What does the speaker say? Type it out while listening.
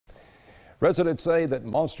Residents say that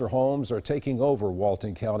monster homes are taking over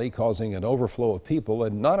Walton County, causing an overflow of people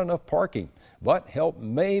and not enough parking. But help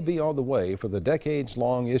may be on the way for the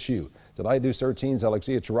decades-long issue. Tonight, News 13's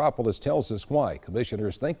Alexia Chiropoulos tells us why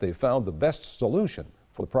commissioners think they found the best solution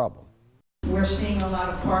for the problem. We're seeing a lot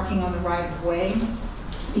of parking on the right-of-way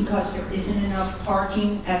because there isn't enough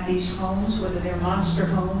parking at these homes, whether they're monster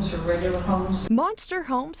homes or regular homes. Monster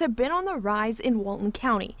homes have been on the rise in Walton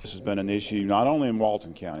County. This has been an issue not only in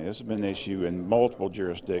Walton County, this has been an issue in multiple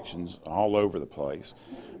jurisdictions all over the place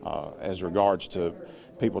as regards to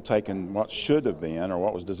people taking what should have been or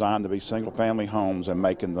what was designed to be single-family homes and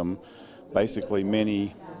making them basically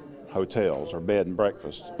mini hotels or bed and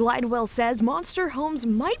breakfast. Glidewell says monster homes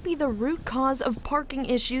might be the root cause of parking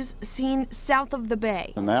issues seen south of the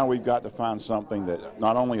bay. And now we've got to find something that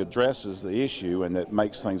not only addresses the issue and that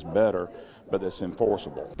makes things better, but that's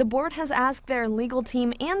enforceable. The board has asked their legal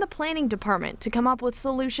team and the planning department to come up with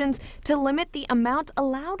solutions to limit the amount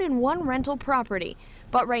allowed in one rental property.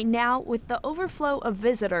 But right now, with the overflow of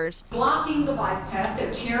visitors, blocking the bike path,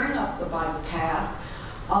 they're tearing up the bike path.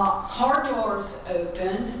 Car doors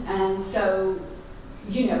open, and so,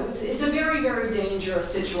 you know, it's a very, very dangerous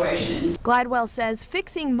situation. Glidewell says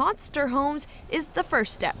fixing monster homes is the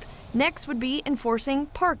first step. Next would be enforcing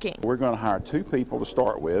parking. We're going to hire 2 people to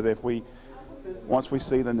start with. Once we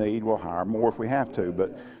see the need, we'll hire more if we have to,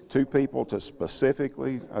 but 2 people to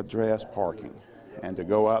specifically address parking and to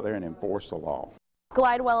go out there and enforce the law.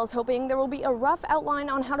 Glidewell is hoping there will be a rough outline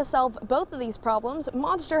on how to solve both of these problems,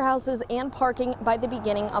 monster houses and parking, by the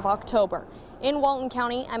beginning of October. In Walton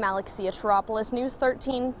County, I'm Alexia Chiropoulos, News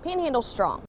 13, Panhandle Strong.